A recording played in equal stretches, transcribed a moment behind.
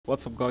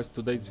What's up guys,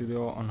 today's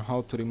video on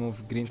how to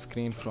remove green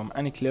screen from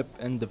any clip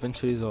in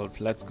Davinci Resolve.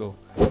 Let's go.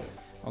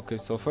 Okay,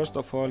 so first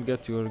of all,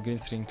 get your green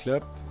screen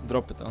clip,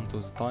 drop it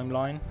onto the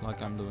timeline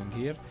like I'm doing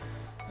here,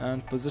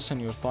 and position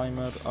your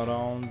timer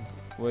around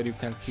where you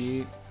can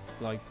see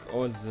like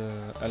all the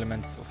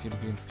elements of your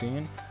green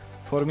screen.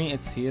 For me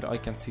it's here, I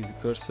can see the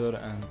cursor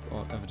and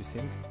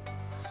everything.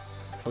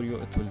 For you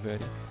it will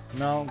vary.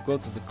 Now go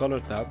to the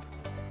color tab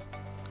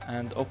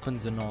and open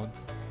the node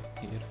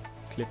here.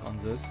 Click on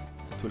this,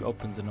 it will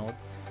open the node.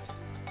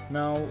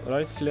 Now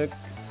right click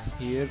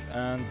here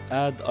and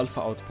add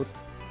alpha output.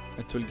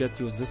 It will get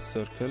you this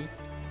circle.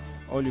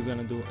 All you're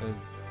gonna do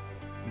is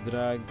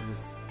drag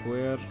this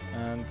square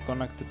and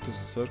connect it to the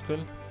circle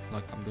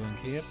like I'm doing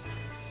here.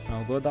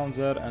 Now go down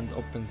there and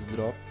open the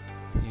drop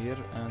here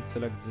and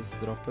select this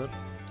dropper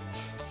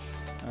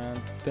and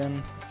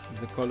pin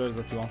the colors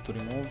that you want to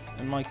remove.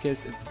 In my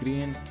case it's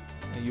green,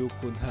 you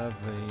could have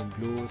a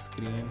blue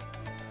screen,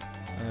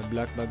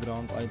 black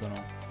background, I don't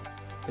know.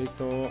 Okay,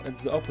 so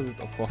it's the opposite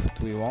of what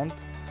we want.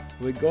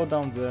 We go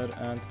down there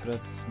and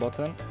press this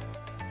button,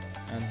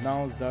 and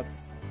now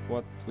that's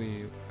what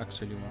we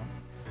actually want.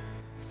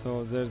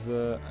 So there's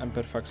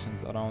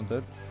imperfections around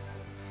it.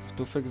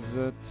 To fix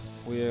it,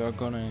 we are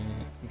gonna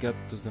get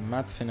to the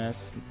matte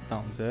finesse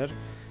down there,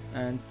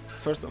 and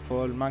first of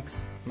all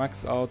max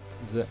out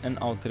the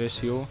in-out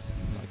ratio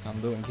like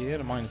I'm doing here,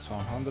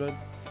 -100,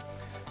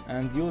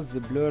 and use the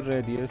blur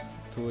radius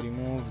to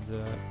remove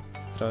the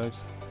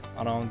stripes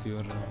around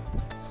your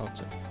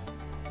subject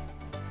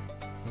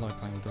like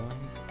I'm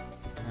doing,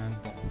 and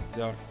boom,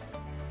 they are.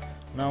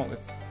 Now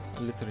it's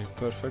literally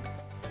perfect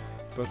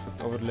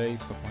overlay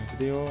for my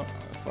video.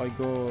 If I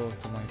go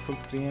to my full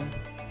screen,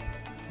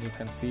 you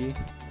can see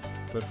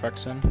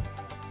perfection.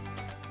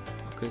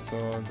 Okay, so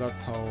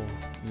that's how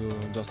you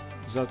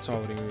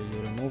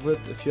remove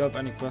it. If you have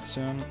any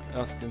question,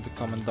 ask in the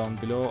comment down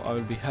below. I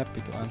will be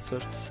happy to answer.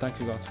 Thank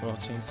you guys for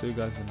watching. See you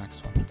guys in the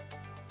next one.